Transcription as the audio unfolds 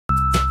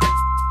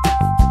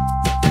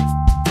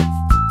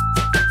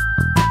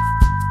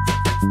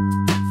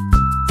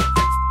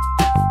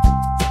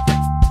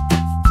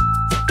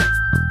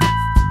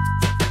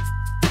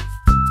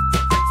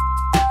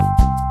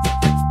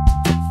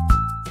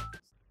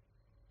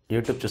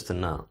YouTube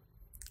చూస్తున్న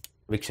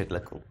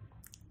వీక్షకులకు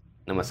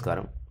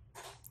నమస్కారం.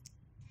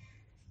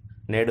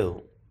 నేడు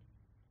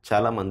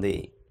చాలామంది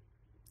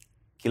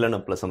కీళ్ళ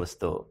నొప్పుల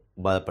సమస్యతో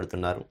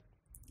బాధపడుతున్నారు.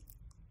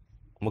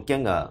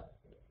 ముఖ్యంగా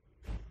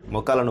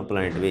మోకాళ్ళ నొప్పులు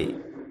అనేటివి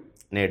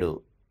నేడు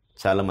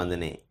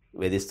చాలామందిని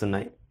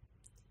వేధిస్తున్నాయి.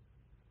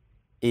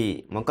 ఈ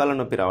మోకాళ్ళ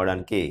నొప్పి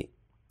రావడానికి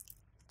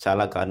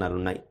చాలా కారణాలు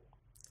ఉన్నాయి.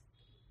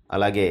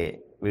 అలాగే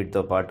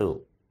వీటితో పాటు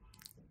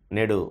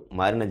నేడు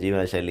మారిన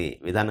జీవనశైలి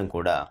విధానం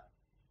కూడా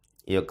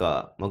ఈ యొక్క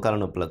మోకాళ్ళ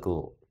నొప్పులకు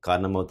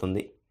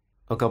కారణమవుతుంది.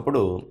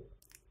 ఒకప్పుడు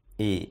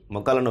ఈ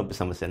మోకాళ్ళ నొప్పి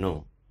సమస్యను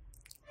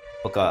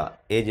ఒక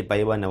ఏజ్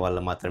పైబడిన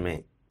వాళ్ళు మాత్రమే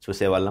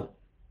చూసేవాళ్ళం.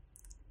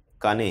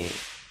 కానీ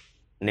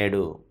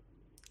నేడు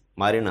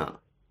మారిన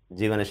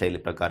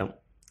జీవనశైలి ప్రకారం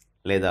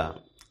లేదా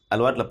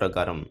అలవాట్ల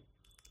ప్రకారం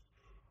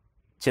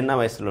చిన్న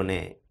వయసులోనే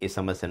ఈ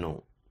సమస్యను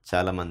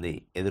చాలామంది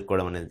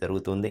ఎదుర్కోవడం అనేది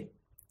జరుగుతుంది.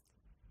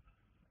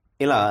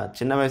 ఇలా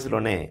చిన్న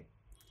వయసులోనే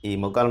ఈ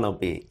మోకాళ్ళ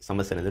నొప్పి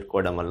సమస్యను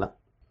ఎదుర్కోవడం వల్ల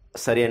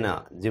సరైన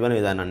జీవన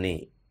విధానాన్ని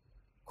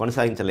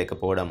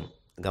కొనసాగించలేకపోవడం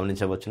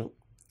గమనించవచ్చును.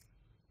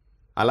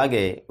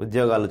 అలాగే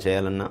ఉద్యోగాలు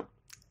చేయాలన్నా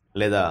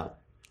లేదా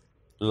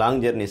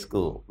లాంగ్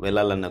జర్నీస్కు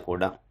వెళ్ళాలన్నా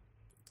కూడా,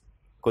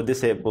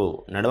 కొద్దిసేపు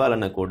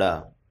నడవాలన్నా కూడా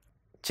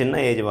చిన్న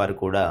ఏజ్ వారు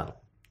కూడా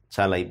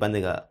చాలా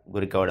ఇబ్బందిగా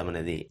గురి కావడం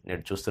అనేది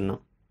నేడు చూస్తున్నాం.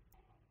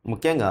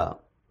 ముఖ్యంగా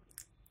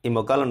ఈ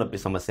మోకాళ్ళ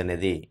నొప్పి సమస్య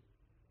అనేది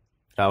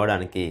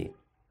రావడానికి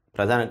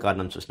ప్రధాన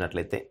కారణం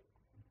చూసినట్లయితే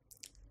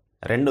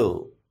రెండు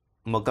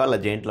మోకాళ్ళ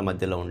జాయింట్ల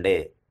మధ్యలో ఉండే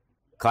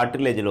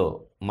కార్టిలేజ్లో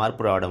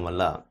మార్పు రావడం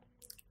వల్ల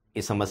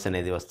ఈ సమస్య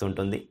అనేది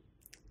వస్తుంటుంది.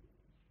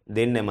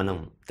 దీన్నే మనం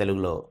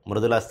తెలుగులో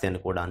మృదులాస్థి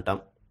అని కూడా అంటాం.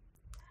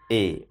 ఈ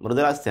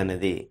మృదులాస్థి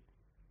అనేది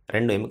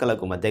రెండు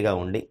ఎముకలకు మధ్యగా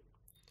ఉండి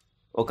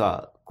ఒక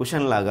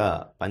కుషన్ లాగా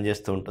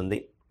పనిచేస్తూ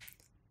ఉంటుంది.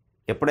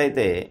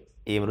 ఎప్పుడైతే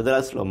ఈ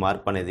మృదులాస్థిలో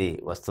మార్పు అనేది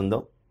వస్తుందో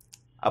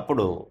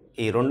అప్పుడు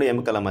ఈ రెండు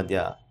ఎముకల మధ్య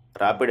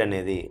రాపిడ్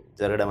అనేది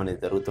జరగడం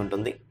అనేది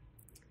జరుగుతుంటుంది.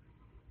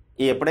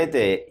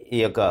 ఎప్పుడైతే ఈ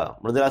యొక్క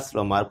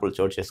మృదులాస్థిలో మార్పులు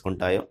చోటు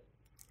చేసుకుంటాయో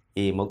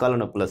ఈ మోకాళ్ళ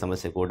నొప్పుల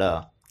సమస్య కూడా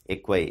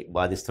ఎక్కువై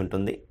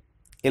బాధిస్తుంటుంది.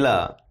 ఇలా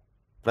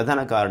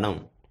ప్రధాన కారణం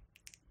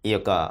ఈ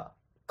యొక్క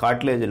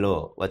కార్టిలేజ్లో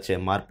వచ్చే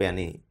మార్పే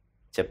అని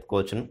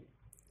చెప్పుకోవచ్చును.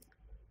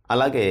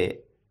 అలాగే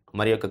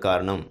మరి యొక్క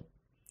కారణం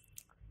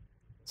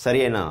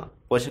సరి అయిన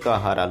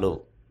పోషకాహారాలు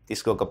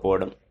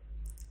తీసుకోకపోవడం.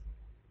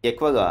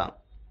 ఎక్కువగా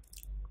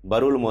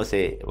బరువులు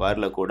మోసే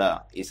వారిలో కూడా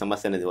ఈ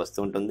సమస్య అనేది వస్తూ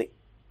ఉంటుంది.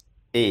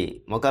 ఈ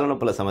మోకాళ్ళ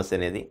నొప్పుల సమస్య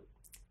అనేది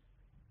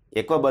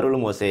ఎక్కువ బరువులు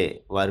మోసే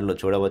వారిలో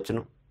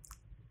చూడవచ్చును.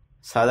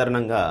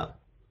 సాధారణంగా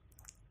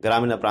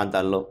గ్రామీణ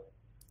ప్రాంతాల్లో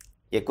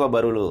ఎక్కువ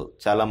బరువులు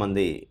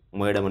చాలామంది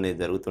మోయడం అనేది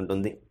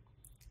జరుగుతుంటుంది.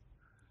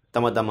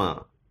 తమ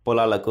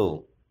పొలాలకు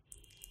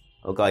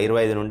ఒక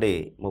 25 నుండి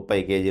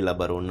 30 కేజీల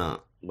బరువున్న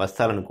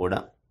బస్తాలను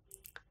కూడా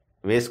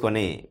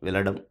వేసుకొని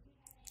వెళ్ళడం,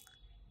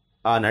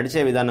 ఆ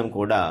నడిచే విధానం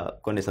కూడా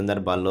కొన్ని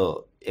సందర్భాల్లో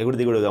ఎగుడు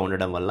దిగుడుగా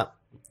ఉండడం వల్ల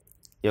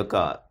ఈ యొక్క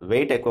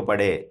వెయిట్ ఎక్కువ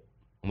పడే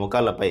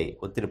మోకాళ్ళపై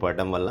ఒత్తిడి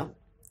పడటం వల్ల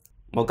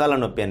మోకాళ్ళ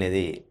నొప్పి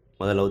అనేది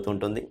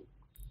మొదలవుతుంటుంది.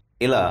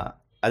 ఇలా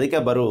అధిక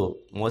బరువు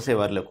మోసే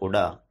వారిలో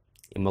కూడా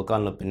ఈ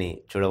మోకాళ్ళ నొప్పిని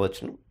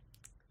చూడవచ్చును.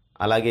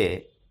 అలాగే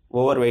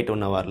ఓవర్ వెయిట్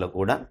ఉన్న వారిలో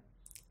కూడా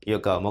ఈ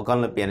యొక్క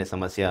మోకాళ్ళ నొప్పి అనే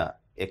సమస్య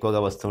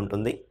ఎక్కువగా వస్తూ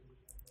ఉంటుంది.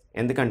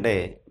 ఎందుకంటే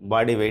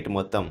బాడీ వెయిట్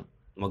మొత్తం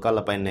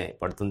మోకాళ్ళపైనే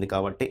పడుతుంది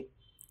కాబట్టి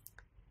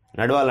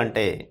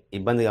నడవాలంటే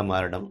ఇబ్బందిగా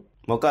మారడం,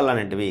 మోకాళ్ళు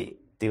అనేటివి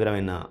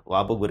తీవ్రమైన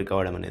వాపు గురి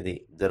కావడం అనేది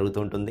జరుగుతూ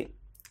ఉంటుంది.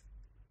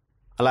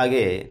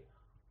 అలాగే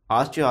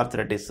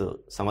ఆస్టియోఆర్థరైటిస్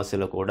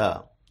సమస్యలో కూడా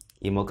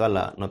ఈ మోకాళ్ళ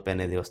నొప్పి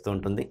అనేది వస్తూ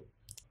ఉంటుంది.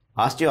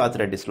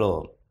 ఆస్టియోఆర్థరైటిస్లో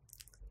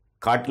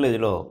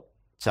కార్టిలేజ్లో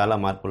చాలా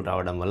మార్పులు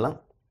రావడం వల్ల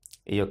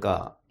ఈ యొక్క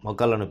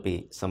మోకాళ్ళ నొప్పి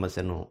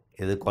సమస్యను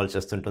ఎదుర్కోవాల్సి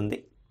వస్తుంటుంది.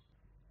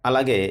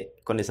 అలాగే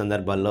కొన్ని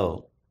సందర్భాల్లో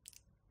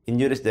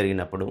ఇంజురీస్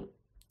జరిగినప్పుడు,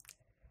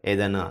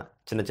 ఏదైనా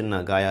చిన్న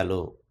చిన్న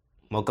గాయాలు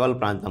మోకాళ్ళ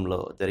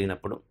ప్రాంతంలో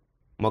జరిగినప్పుడు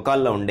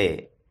మోకాళ్ళలో ఉండే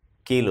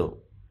కీలు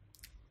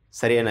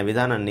సరైన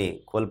విధానాన్ని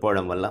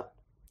కోల్పోవడం వల్ల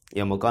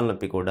ఈ మోకాళ్ళ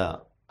నొప్పి కూడా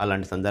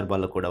అలాంటి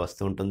సందర్భాల్లో కూడా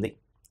వస్తూ ఉంటుంది.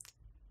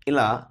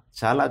 ఇలా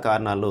చాలా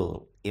కారణాలు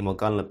ఈ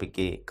మోకాళ్ళ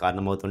నొప్పికి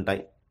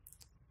కారణమవుతుంటాయి.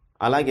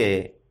 అలాగే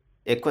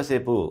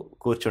ఎక్కువసేపు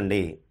కూర్చుండి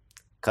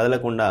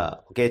కదలకుండా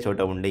ఒకే చోట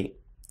ఉండి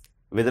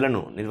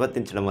విధులను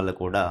నిర్వర్తించడం వల్ల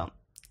కూడా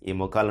ఈ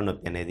మోకాళ్ళ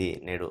నొప్పి అనేది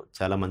నేడు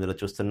చాలామందిలో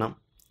చూస్తున్నాం.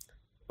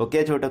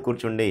 ఒకే చోట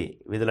కూర్చుండి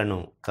విధులను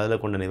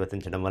కదలకుండా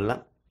నిర్వర్తించడం వల్ల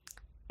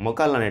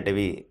మోకాళ్ళు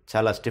అనేటివి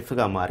చాలా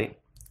స్టిఫ్గా మారి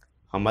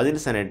ఆ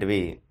మజిల్స్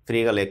అనేటివి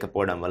ఫ్రీగా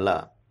లేకపోవడం వల్ల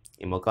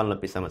ఈ మోకాళ్ళ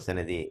నొప్పి సమస్య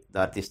అనేది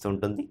దారితీస్తూ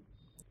ఉంటుంది.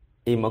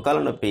 ఈ మోకాళ్ళ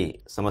నొప్పి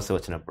సమస్య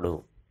వచ్చినప్పుడు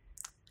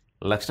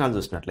లక్షణాలు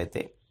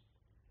చూసినట్లయితే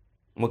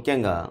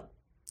ముఖ్యంగా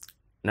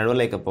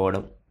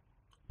నడవలేకపోవడం,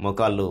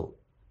 మోకాళ్ళు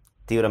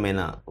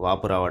తీవ్రమైన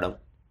వాపు రావడం,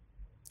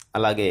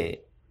 అలాగే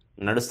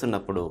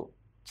నడుస్తున్నప్పుడు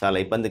చాలా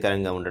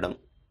ఇబ్బందికరంగా ఉండడం,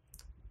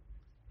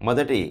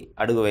 మొదటి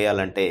అడుగు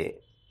వేయాలంటే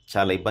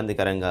చాలా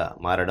ఇబ్బందికరంగా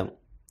మారడం,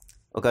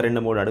 ఒక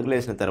 2-3 అడుగులు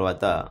వేసిన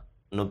తర్వాత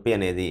నొప్పి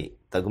అనేది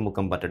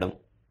తగ్గుముఖం పట్టడం,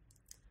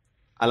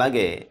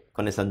 అలాగే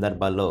కొన్ని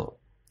సందర్భాల్లో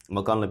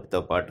మోకాళ్ళ నొప్పితో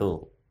పాటు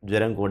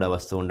జ్వరం కూడా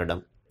వస్తూ ఉండడం,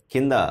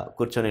 కింద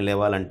కూర్చొని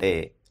లేవాలంటే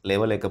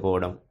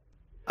లేవలేకపోవడం,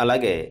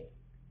 అలాగే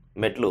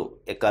మెట్లు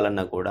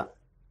ఎక్కాలన్నా కూడా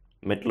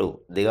మెట్లు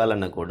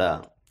దిగాలన్నా కూడా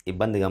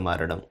ఇబ్బందిగా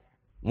మారడం,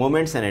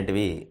 మూమెంట్స్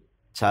అనేటివి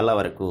చాలా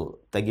వరకు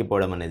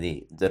తగ్గిపోవడం అనేది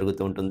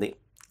జరుగుతూ ఉంటుంది.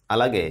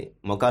 అలాగే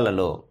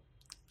మొకాళ్ళలో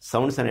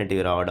సౌండ్స్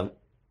అనేటివి రావడం,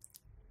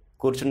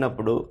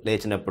 కూర్చున్నప్పుడు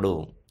లేచినప్పుడు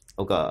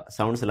ఒక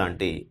సౌండ్స్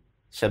లాంటి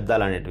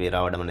శబ్దాలు అనేటివి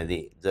రావడం అనేది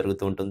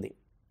జరుగుతూ ఉంటుంది.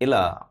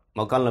 ఇలా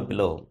మొకాళ్ళ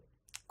నొప్పిలో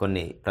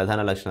కొన్ని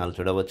ప్రధాన లక్షణాలు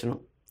చూడవచ్చును.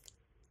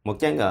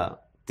 ముఖ్యంగా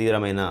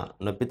తీవ్రమైన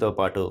నొప్పితో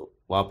పాటు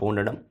వాపు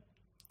ఉండడం,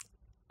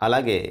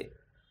 అలాగే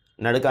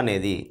నడక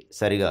అనేది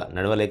సరిగా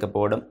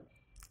నడవలేకపోవడం,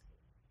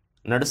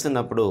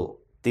 నడుస్తున్నప్పుడు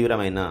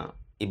తీవ్రమైన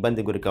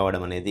ఇబ్బంది గురి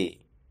కావడం అనేది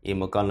ఈ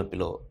మొకాళ్ళ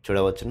నొప్పిలో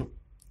చూడవచ్చును.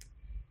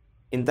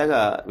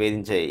 ఇంతగా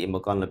వేధించే ఈ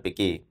మొకాళ్ళ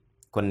నొప్పికి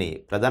కొన్ని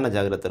ప్రధాన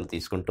జాగ్రత్తలు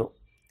తీసుకుంటూ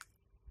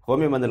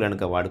హోమియో మందులు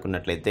కనుక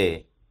వాడుకున్నట్లయితే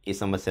ఈ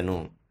సమస్యను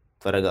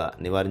త్వరగా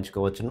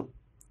నివారించుకోవచ్చును.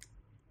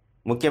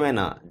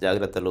 ముఖ్యమైన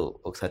జాగ్రత్తలు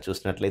ఒకసారి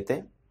చూసినట్లయితే,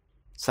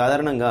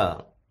 సాధారణంగా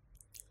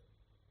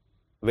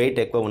వెయిట్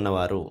ఎక్కువ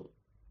ఉన్నవారు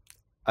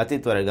అతి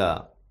త్వరగా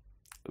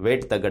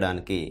వెయిట్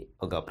తగ్గడానికి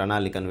ఒక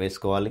ప్రణాళికను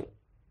వేసుకోవాలి.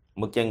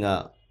 ముఖ్యంగా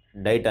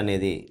డైట్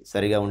అనేది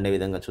సరిగా ఉండే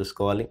విధంగా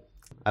చూసుకోవాలి.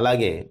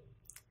 అలాగే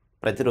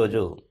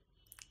ప్రతిరోజు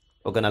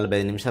ఒక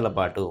 45 నిమిషాల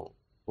పాటు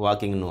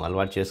వాకింగ్ను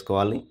అలవాటు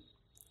చేసుకోవాలి.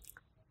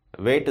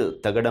 వెయిట్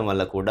తగ్గడం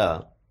వల్ల కూడా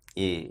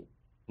ఈ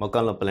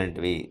మొకాళ్ళ నొప్పులు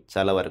లాంటివి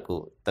చాలా వరకు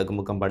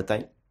తగ్గుముఖం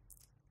పడతాయి.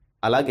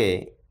 అలాగే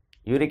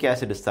యూరిక్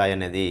యాసిడ్ స్థాయి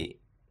అనేది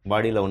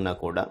బాడీలో ఉన్నా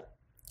కూడా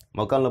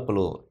మొకాళ్ళ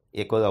నొప్పులు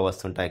ఎక్కువగా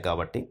వస్తుంటాయి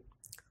కాబట్టి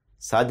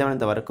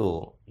సాధ్యమైనంత వరకు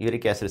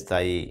యూరిక్ యాసిడ్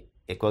స్థాయి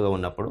ఎక్కువగా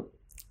ఉన్నప్పుడు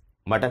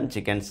మటన్,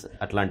 చికెన్స్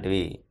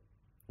అట్లాంటివి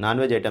నాన్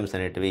వెజ్ ఐటమ్స్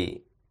అనేటివి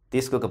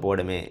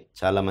తీసుకోకపోవడమే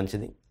చాలా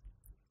మంచిది.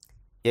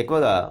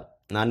 ఎక్కువగా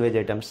non veg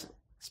items,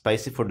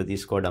 spicy food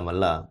తీసుకోవడం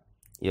వల్ల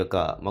ఈ యొక్క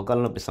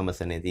మొకాళ్ళ నొప్పి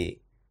సమస్య అనేది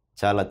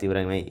చాలా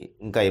తీవ్రమై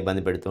ఇంకా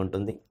ఇబ్బంది పెడుతూ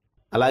ఉంటుంది.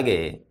 అలాగే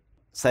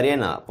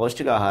సరైన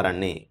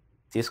పౌష్టికాహారాన్ని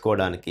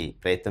తీసుకోవడానికి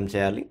ప్రయత్నం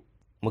చేయాలి.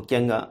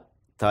 ముఖ్యంగా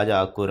తాజా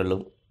ఆకుకూరలు,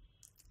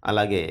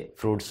 అలాగే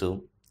ఫ్రూట్సు,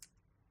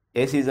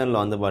 ఏ సీజన్లో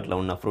అందుబాటులో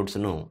ఉన్న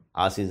ఫ్రూట్స్ను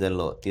ఆ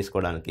సీజన్లో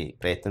తీసుకోవడానికి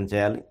ప్రయత్నం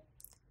చేయాలి.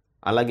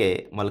 అలాగే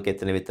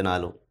మొలకెత్తిన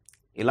విత్తనాలు,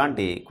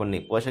 ఇలాంటి కొన్ని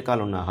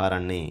పోషకాలు ఉన్న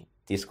ఆహారాన్ని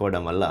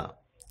తీసుకోవడం వల్ల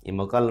ఈ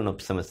మొకాళ్ళ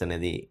నొప్పి సమస్య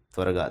అనేది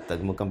త్వరగా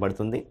తగ్గుముఖం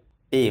పడుతుంది.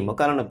 ఈ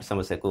మొకాళ్ళ నొప్పి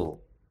సమస్యకు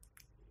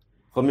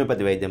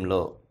హోమియోపతి వైద్యంలో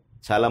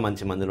చాలా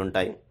మంచి మందులు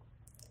ఉంటాయి.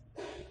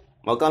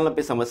 మొకాళ్ళ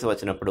నొప్పి సమస్య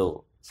వచ్చినప్పుడు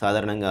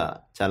సాధారణంగా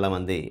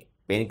చాలామంది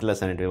పెయిన్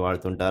కిల్లర్స్ అనేటివి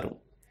వాడుతుంటారు.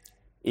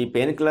 ఈ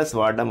పెయిన్ కిల్లర్స్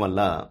వాడడం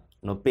వల్ల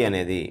నొప్పి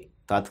అనేది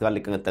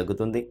తాత్కాలికంగా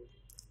తగ్గుతుంది.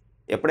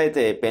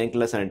 ఎప్పుడైతే పెయిన్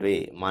కిల్లర్స్ అనేటివి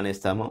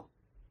మానేస్తామో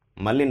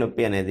మళ్ళీ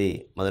నొప్పి అనేది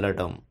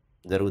మొదలవటం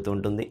జరుగుతూ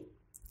ఉంటుంది.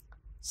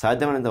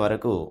 సాధ్యమైనంత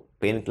వరకు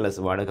పెయిన్ కిల్లర్స్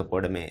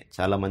వాడకపోవడమే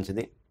చాలా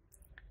మంచిది.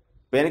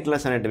 పెయిన్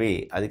కిల్లర్స్ అనేటివి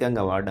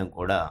అధికంగా వాడడం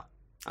కూడా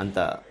అంత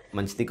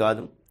మంచిది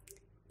కాదు.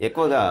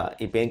 ఎక్కువగా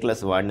ఈ పెయిన్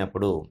కిల్లర్స్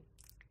వాడినప్పుడు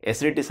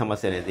ఎసిడిటీ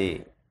సమస్య అనేది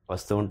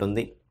వస్తూ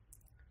ఉంటుంది.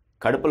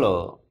 కడుపులో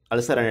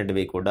అల్సర్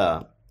అనేటివి కూడా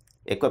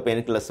ఎక్కువ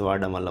పెయిన్ కిల్లర్స్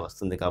వాడడం వల్ల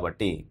వస్తుంది.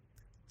 కాబట్టి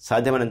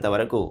సాధ్యమైనంత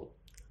వరకు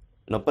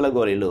నొప్పుల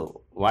గోళీలు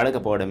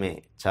వాడకపోవడమే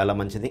చాలా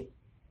మంచిది.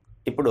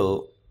 ఇప్పుడు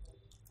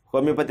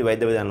హోమియోపతి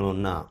వైద్య విధానంలో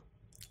ఉన్న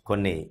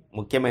కొన్ని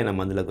ముఖ్యమైన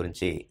మందుల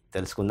గురించి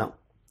తెలుసుకుందాం.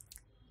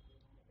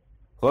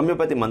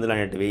 హోమియోపతి మందులు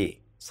అనేటివి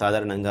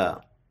సాధారణంగా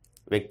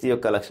వ్యక్తి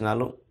యొక్క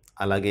లక్షణాలు,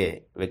 అలాగే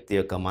వ్యక్తి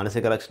యొక్క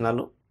మానసిక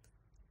లక్షణాలు,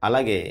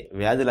 అలాగే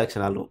వ్యాధి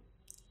లక్షణాలు,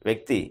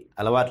 వ్యక్తి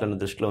అలవాట్లను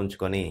దృష్టిలో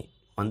ఉంచుకొని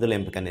మందుల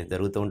ఎంపిక అనేది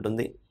జరుగుతూ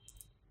ఉంటుంది.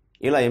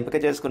 ఇలా ఎంపిక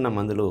చేసుకున్న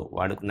మందులు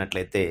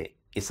వాడుకున్నట్లయితే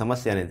ఈ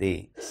సమస్య అనేది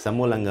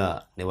సమూలంగా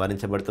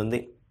నివారించబడుతుంది.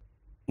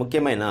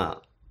 ముఖ్యమైన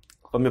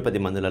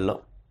హోమియోపతి మందులలో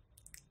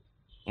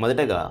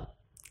మొదటగా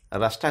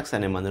రస్టాక్స్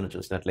అనే మందును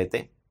చూసినట్లయితే,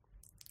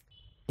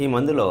 ఈ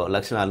మందులో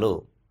లక్షణాలు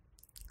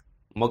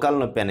మొకాళ్ళ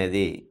నొప్పి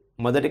అనేది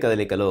మొదటి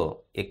కదలికలో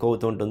ఎక్కువ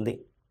అవుతూ ఉంటుంది.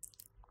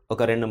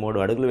 ఒక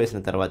 2-3 అడుగులు వేసిన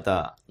తర్వాత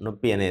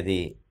నొప్పి అనేది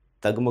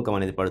తగ్గుముఖం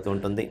అనేది పడుతూ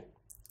ఉంటుంది.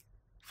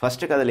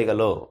 ఫస్ట్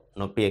కదలికలో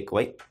నొప్పి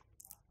ఎక్కువై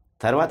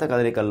తర్వాత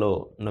కదలికల్లో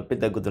నొప్పి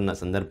తగ్గుతున్న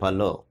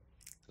సందర్భాల్లో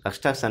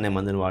రస్టాక్స్ అనే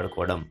మందును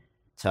వాడుకోవడం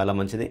చాలా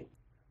మంచిది.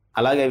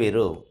 అలాగే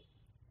వీరు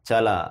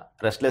చాలా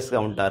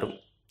రెస్ట్లెస్గా ఉంటారు,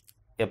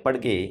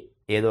 ఎప్పటికీ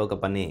ఏదో ఒక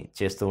పని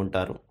చేస్తూ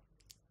ఉంటారు.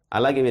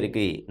 అలాగే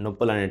వీరికి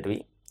నొప్పులు అనేటివి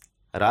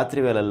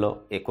రాత్రి వేళల్లో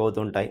ఎక్కువ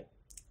అవుతుంటాయి.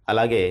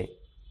 అలాగే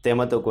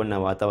తేమతో కూడిన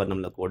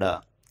వాతావరణంలో కూడా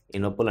ఈ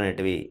నొప్పులు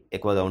అనేటివి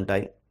ఎక్కువగా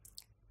ఉంటాయి.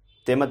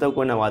 తేమతో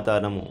కూడిన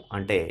వాతావరణము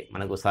అంటే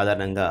మనకు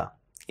సాధారణంగా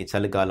ఈ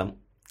చలికాలం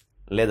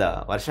లేదా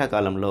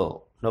వర్షాకాలంలో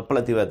నొప్పుల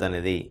తీవ్రత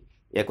అనేది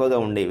ఎక్కువగా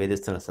ఉండి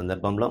వేధిస్తున్న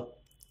సందర్భంలో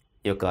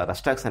ఈ యొక్క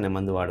రస్టాక్స్ అనే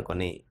మందు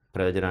వాడుకొని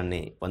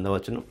ప్రయోజనాన్ని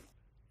పొందవచ్చును.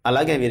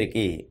 అలాగే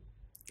వీరికి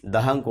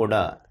దాహం కూడా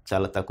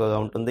చాలా తక్కువగా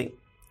ఉంటుంది.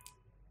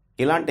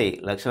 ఇలాంటి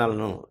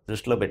లక్షణాలను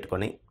దృష్టిలో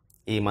పెట్టుకొని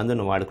ఈ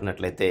మందును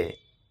వాడుకున్నట్లయితే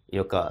ఈ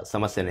యొక్క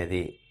సమస్య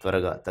అనేది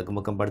త్వరగా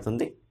తగ్గుముఖం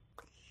పడుతుంది.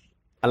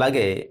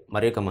 అలాగే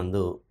మరి ఒక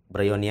మందు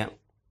బ్రయోనియా.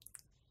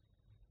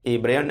 ఈ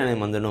బ్రయోనియా అనే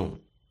మందును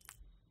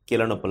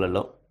కీళ్ళ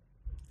నొప్పులలో,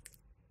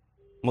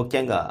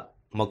 ముఖ్యంగా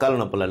మొకాళ్ళ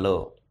నొప్పులలో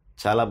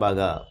చాలా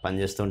బాగా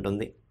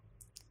పనిచేస్తుంటుంది.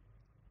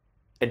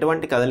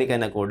 ఎటువంటి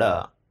కదలికైనా కూడా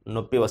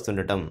నొప్పి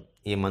వస్తుండటం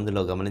ఈ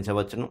మందులో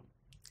గమనించవచ్చును.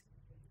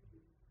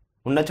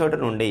 ఉన్న చోట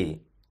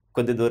నుండి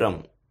కొద్ది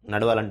దూరం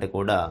నడవాలంటే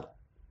కూడా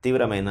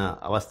తీవ్రమైన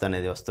అవస్థ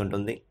అనేది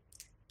వస్తుంటుంది.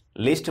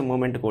 లీస్ట్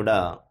మూమెంట్ కూడా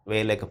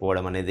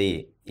వేయలేకపోవడం అనేది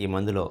ఈ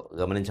మందులో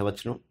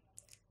గమనించవచ్చును.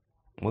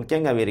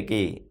 ముఖ్యంగా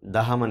వీరికి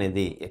దాహం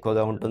అనేది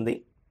ఎక్కువగా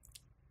ఉంటుంది.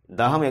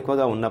 దాహం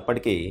ఎక్కువగా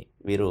ఉన్నప్పటికీ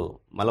వీరు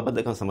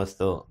మలబద్ధకం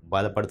సమస్యతో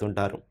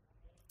బాధపడుతుంటారు.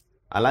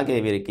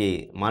 అలాగే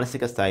వీరికి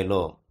మానసిక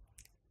స్థాయిలో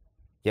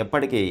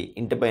ఎప్పటికీ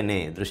ఇంటిపైనే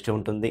దృష్టి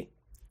ఉంటుంది.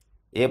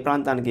 ఏ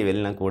ప్రాంతానికి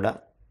వెళ్ళినా కూడా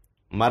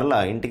మరలా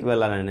ఇంటికి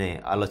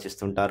వెళ్ళాలనే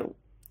ఆలోచిస్తుంటారు.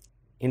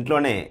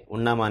 ఇంట్లోనే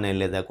ఉన్నామా అనే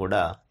లేదా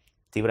కూడా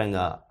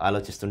తీవ్రంగా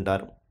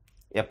ఆలోచిస్తుంటారు.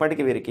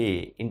 ఎప్పటికీ వీరికి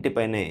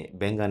ఇంటిపైనే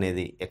బెంగ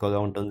అనేది ఎక్కువగా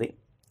ఉంటుంది.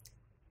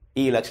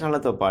 ఈ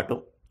లక్షణాలతో పాటు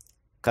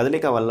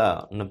కదలిక వల్ల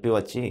నొప్పి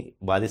వచ్చి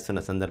బాధిస్తున్న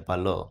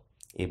సందర్భాల్లో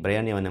ఈ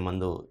బ్రయానియం అనే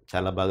మందు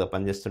చాలా బాగా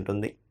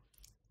పనిచేస్తుంటుంది.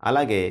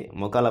 అలాగే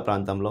మోకాల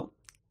ప్రాంతంలో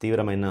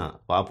తీవ్రమైన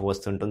వాపు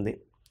వస్తుంటుంది.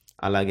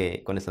 అలాగే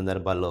కొన్ని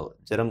సందర్భాల్లో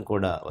జ్వరం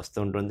కూడా వస్తూ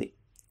ఉంటుంది.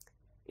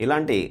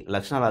 ఇలాంటి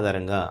లక్షణాల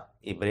ఆధారంగా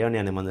ఈ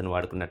బ్రయానియం అనే మందును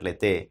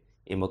వాడుకున్నట్లయితే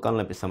ఈ మోకాల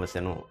నొప్పి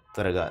సమస్యను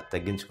త్వరగా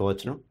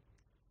తగ్గించుకోవచ్చును.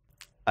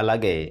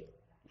 అలాగే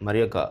మరి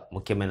ఒక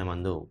ముఖ్యమైన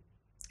మందు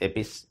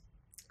ఎపిస్.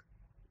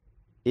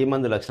 ఈ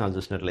మందు లక్షణాలు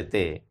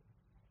చూసినట్లయితే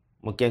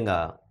ముఖ్యంగా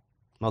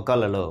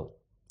మోకాళ్ళలో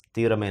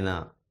తీవ్రమైన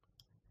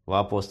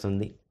వాపు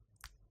వస్తుంది.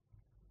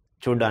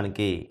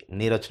 చూడ్డానికి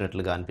నీరు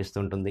వచ్చినట్లుగా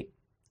అనిపిస్తుంటుంది.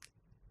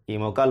 ఈ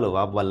మోకాళ్ళు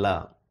వాపు వల్ల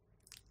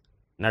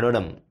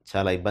నడవడం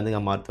చాలా ఇబ్బందిగా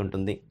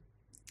మారుతుంటుంది.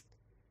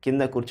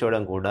 కింద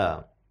కూర్చోవడం కూడా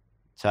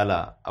చాలా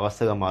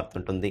అవస్థగా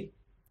మారుతుంటుంది.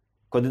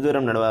 కొద్ది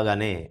దూరం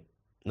నడవగానే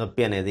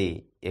నొప్పి అనేది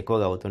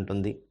ఎక్కువగా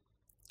అవుతుంటుంది.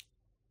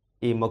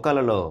 ఈ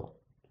మోకాళ్ళలో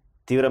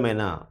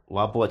తీవ్రమైన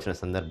వాపు వచ్చిన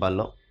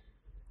సందర్భాల్లో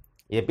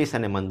ఎపిస్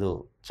అనే మందు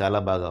చాలా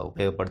బాగా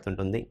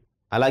ఉపయోగపడుతుంటుంది.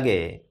 అలాగే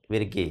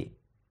వీరికి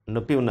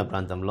నొప్పి ఉన్న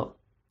ప్రాంతంలో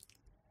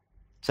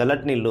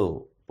చల్లటి నీళ్ళు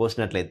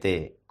పోసినట్లయితే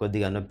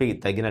కొద్దిగా నొప్పి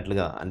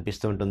తగ్గినట్లుగా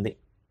అనిపిస్తూ ఉంటుంది.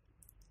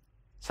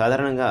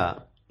 సాధారణంగా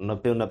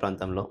నొప్పి ఉన్న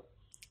ప్రాంతంలో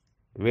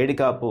వేడి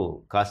కాపు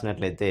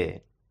కాసినట్లయితే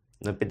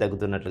నొప్పి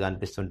తగ్గుతున్నట్లుగా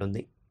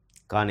అనిపిస్తుంటుంది.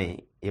 కానీ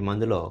ఈ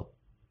మందులో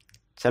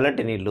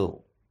చల్లటి నీళ్ళు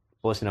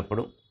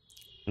పోసినప్పుడు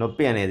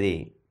నొప్పి అనేది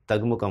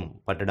తగ్గుముఖం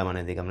పట్టడం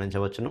అనేది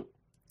గమనించవచ్చును.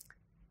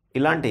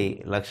 ఇలాంటి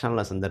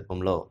లక్షణాల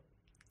సందర్భంలో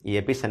ఈ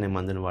ఎపిస్ అనే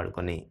మందును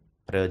వాడుకొని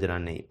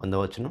ప్రయోజనాన్ని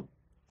పొందవచ్చును.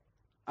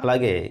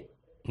 అలాగే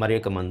మరి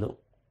ఒక మందు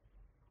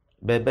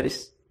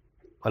బెర్బెరిస్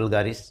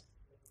వల్గారిస్.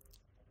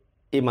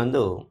 ఈ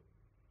మందు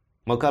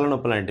మోకాళ్ళ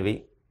నొప్పి లాంటివి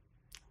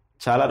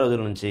చాలా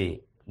రోజుల నుంచి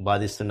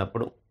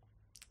బాధిస్తున్నప్పుడు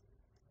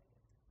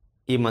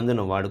ఈ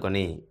మందును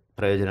వాడుకొని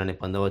ప్రయోజనాన్ని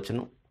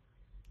పొందవచ్చును.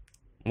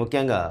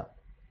 ముఖ్యంగా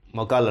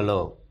మోకాళ్ళలో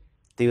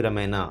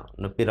తీవ్రమైన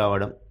నొప్పి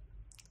రావడం,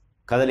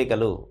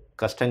 కదలికలు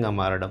కష్టంగా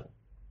మారడం,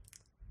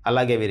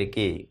 అలాగే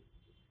వీరికి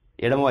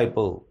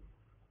ఎడమవైపు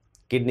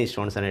కిడ్నీ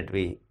స్టోన్స్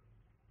అనేటివి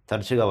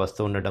తరచుగా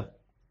వస్తూ ఉండటం,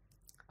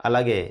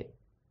 అలాగే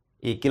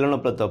ఈ కీళ్ళ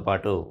నొప్పులతో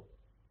పాటు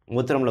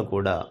మూత్రంలో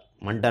కూడా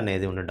మంట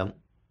అనేది ఉండటం.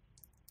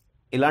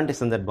 ఇలాంటి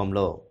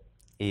సందర్భంలో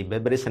ఈ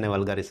బెర్బెరిస్ అనే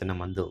వల్గారిస్ అనే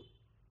మందు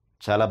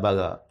చాలా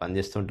బాగా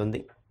పనిచేస్తుంటుంది.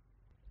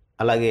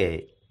 అలాగే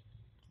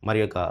మరి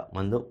ఒక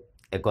మందు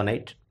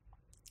ఎకోనైట్.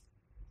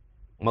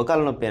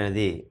 మోకాళ్ళ నొప్పి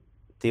అనేది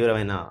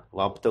తీవ్రమైన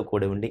వాపుతో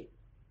కూడి ఉండి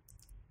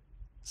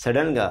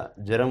సడన్గా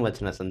జ్వరం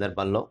వచ్చిన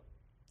సందర్భంలో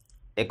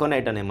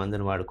ఎకోనైట్ అనే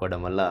మందును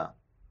వాడుకోవడం వల్ల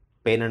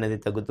పెయిన్ అనేది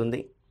తగ్గుతుంది.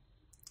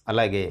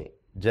 అలాగే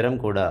జ్వరం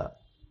కూడా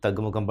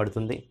తగ్గుముఖం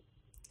పడుతుంది.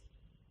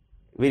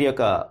 వీరి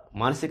యొక్క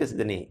మానసిక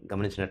స్థితిని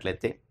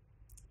గమనించినట్లయితే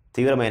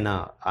తీవ్రమైన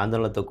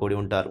ఆందోళనతో కూడి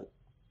ఉంటారు.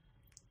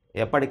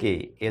 ఎప్పటికీ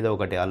ఏదో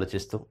ఒకటి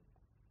ఆలోచిస్తూ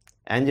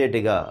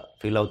యాంగ్జైటీగా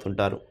ఫీల్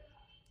అవుతుంటారు.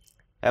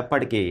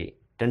 ఎప్పటికీ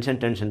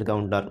టెన్షన్గా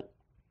ఉంటారు.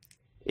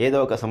 ఏదో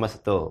ఒక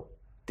సమస్యతో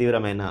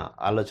తీవ్రమైన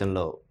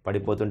ఆలోచనలో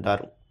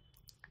పడిపోతుంటారు.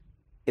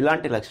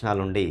 ఇలాంటి లక్షణాల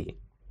నుండి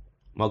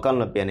మోకాళ్ళ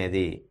నొప్పి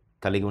అనేది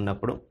కలిగి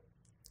ఉన్నప్పుడు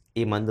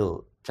ఈ మందు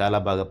చాలా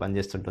బాగా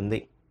పనిచేస్తుంటుంది.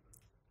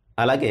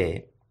 అలాగే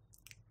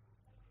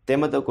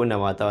తేమతో కూడిన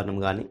వాతావరణం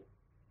కానీ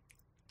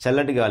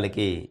చల్లటి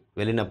గాలికి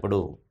వెళ్ళినప్పుడు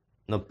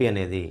నొప్పి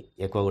అనేది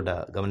ఎక్కువగా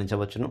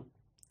గమనించవచ్చును.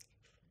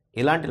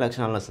 ఇలాంటి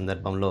లక్షణాల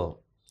సందర్భంలో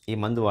ఈ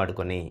మందు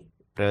వాడుకొని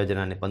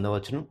ప్రయోజనాన్ని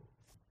పొందవచ్చును.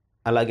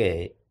 అలాగే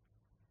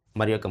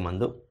మరి ఒక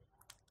మందు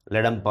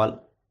లెడంపాల్.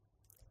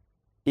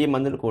 ఈ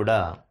మందులు కూడా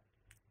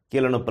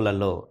కీళ్ళ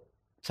నొప్పులలో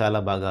చాలా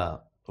బాగా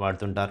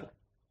వాడుతుంటారు.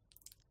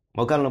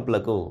 మోకాళ్ళ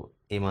నొప్పులకు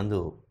ఈ మందు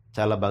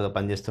చాలా బాగా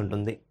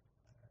పనిచేస్తుంటుంది.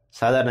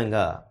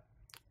 సాధారణంగా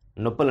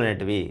నొప్పులు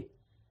అనేటివి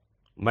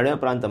మడమ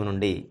ప్రాంతం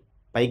నుండి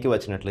పైకి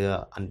వచ్చినట్లుగా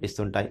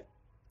అనిపిస్తుంటాయి.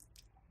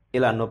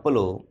 ఇలా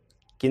నొప్పులు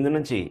కింద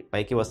నుంచి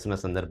పైకి వస్తున్న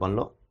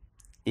సందర్భంలో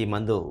ఈ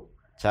మందు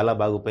చాలా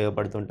బాగా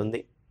ఉపయోగపడుతుంటుంది.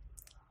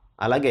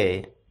 అలాగే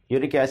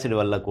యూరిక్ యాసిడ్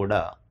వల్ల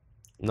కూడా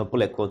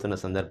నొప్పులు ఎక్కువవుతున్న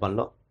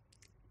సందర్భంలో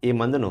ఈ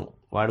మందును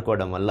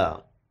వాడుకోవడం వల్ల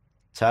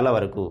చాలా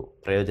వరకు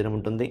ప్రయోజనం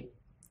ఉంటుంది.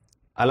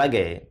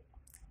 అలాగే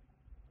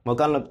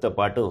మోకాళ్ళ నొప్పితో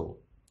పాటు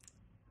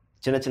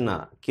చిన్న చిన్న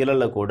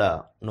కీళ్ళల్లో కూడా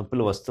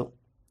నొప్పులు వస్తూ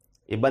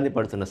ఇబ్బంది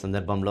పడుతున్న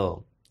సందర్భంలో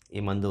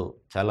ఈ మందు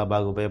చాలా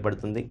బాగా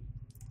ఉపయోగపడుతుంది.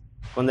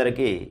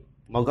 కొందరికి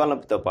మోకాళ్ళ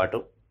నొప్పితో పాటు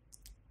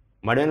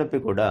మడిమ నొప్పి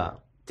కూడా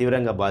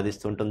తీవ్రంగా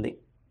బాధిస్తుంటుంది.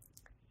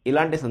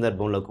 ఇలాంటి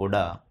సందర్భంలో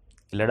కూడా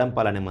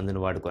లెడంపాల్ అనే మందును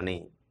వాడుకొని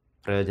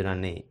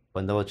ప్రయోజనాన్ని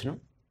పొందవచ్చును.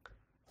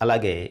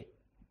 అలాగే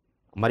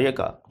మరి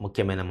ఒక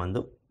ముఖ్యమైన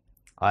మందు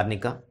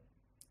ఆర్నికా.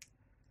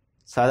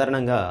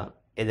 సాధారణంగా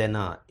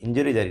ఏదైనా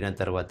ఇంజురీ జరిగిన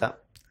తర్వాత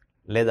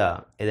లేదా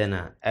ఏదైనా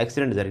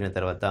యాక్సిడెంట్ జరిగిన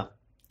తర్వాత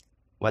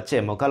వచ్చే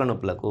మొకాల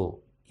నొప్పులకు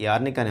ఈ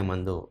ఆర్నికా అనే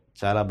మందు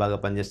చాలా బాగా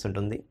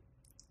పనిచేస్తుంటుంది.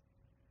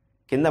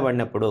 కింద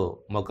పడినప్పుడు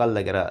మొకాల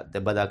దగ్గర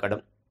దెబ్బ తాకడం,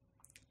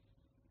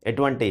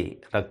 ఎటువంటి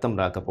రక్తం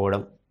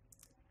రాకపోవడం,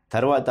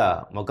 తర్వాత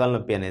మొకాల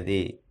నొప్పి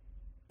అనేది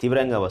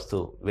తీవ్రంగా వస్తూ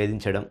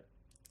వేధించడం,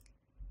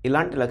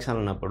 ఇలాంటి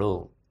లక్షణాలు ఉన్నప్పుడు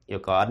ఈ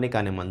యొక్క ఆర్నికా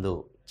అనే మందు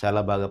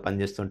చాలా బాగా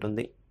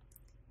పనిచేస్తుంటుంది.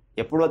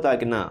 ఎప్పుడో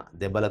తాకిన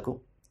దెబ్బలకు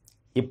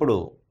ఇప్పుడు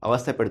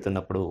అవస్థ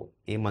పెడుతున్నప్పుడు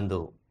ఈ మందు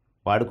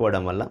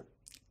వాడుకోవడం వల్ల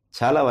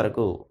చాలా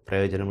వరకు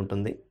ప్రయోజనం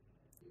ఉంటుంది.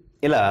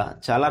 ఇలా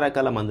చాలా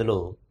రకాల మందులు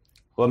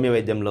హోమియో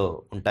వైద్యంలో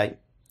ఉంటాయి.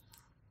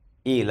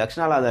 ఈ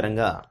లక్షణాల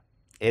ఆధారంగా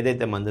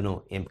ఏదైతే మందును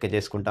ఎంపిక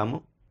చేసుకుంటామో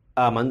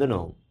ఆ మందును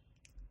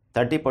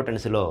 30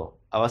 పొటెన్సీలో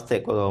అవస్థ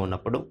ఎక్కువగా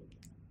ఉన్నప్పుడు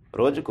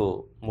రోజుకు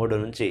 3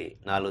 నుంచి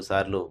 4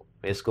 సార్లు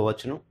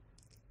వేసుకోవచ్చును.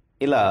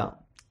 ఇలా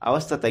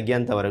అవస్థ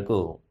తగ్గేంత వరకు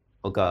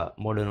ఒక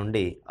 3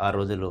 నుండి 6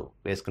 రోజులు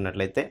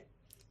వేసుకున్నట్లయితే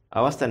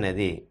అవస్థ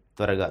అనేది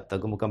త్వరగా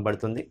తగ్గుముఖం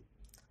పడుతుంది.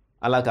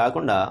 అలా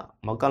కాకుండా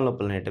మొకాల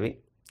నొప్పులు అనేటివి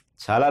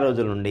చాలా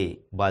రోజుల నుండి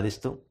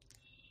బాధిస్తూ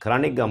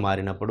క్రానిక్గా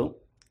మారినప్పుడు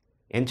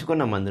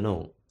ఎంచుకున్న మందును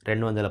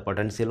 200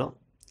 పొటెన్సీలో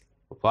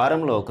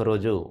వారంలో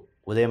ఒకరోజు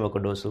ఉదయం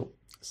 1 డోసు,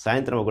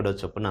 సాయంత్రం 1 డోసు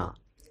చొప్పున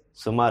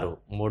సుమారు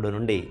 3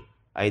 నుండి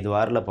 5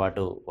 వారాల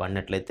పాటు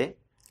వాడినట్లయితే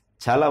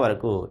చాలా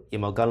వరకు ఈ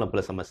మొకాల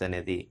నొప్పుల సమస్య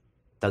అనేది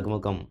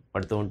తగ్గుముఖం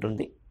పడుతూ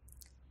ఉంటుంది.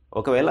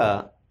 ఒకవేళ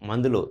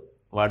మందులు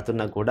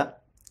వాడుతున్నా కూడా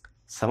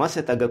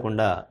సమస్య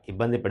తగ్గకుండా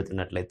ఇబ్బంది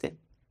పెడుతున్నట్లయితే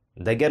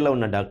దగ్గరలో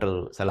ఉన్న డాక్టర్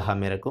సలహా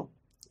మేరకు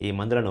ఈ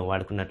మందులను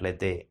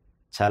వాడుకున్నట్లయితే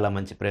చాలా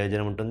మంచి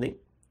ప్రయోజనం ఉంటుంది.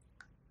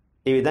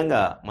 ఈ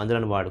విధంగా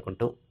మందులను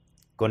వాడుకుంటూ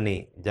కొన్ని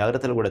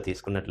జాగ్రత్తలు కూడా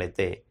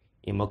తీసుకున్నట్లయితే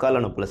ఈ మొకాల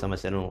నొప్పుల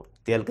సమస్యను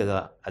తేలికగా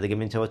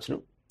అధిగమించవచ్చును.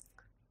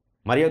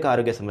 మరి ఒక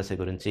ఆరోగ్య సమస్య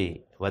గురించి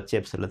వచ్చే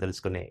ఎపిసోడ్లో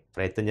తెలుసుకునే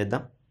ప్రయత్నం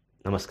చేద్దాం.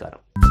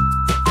 నమస్కారం.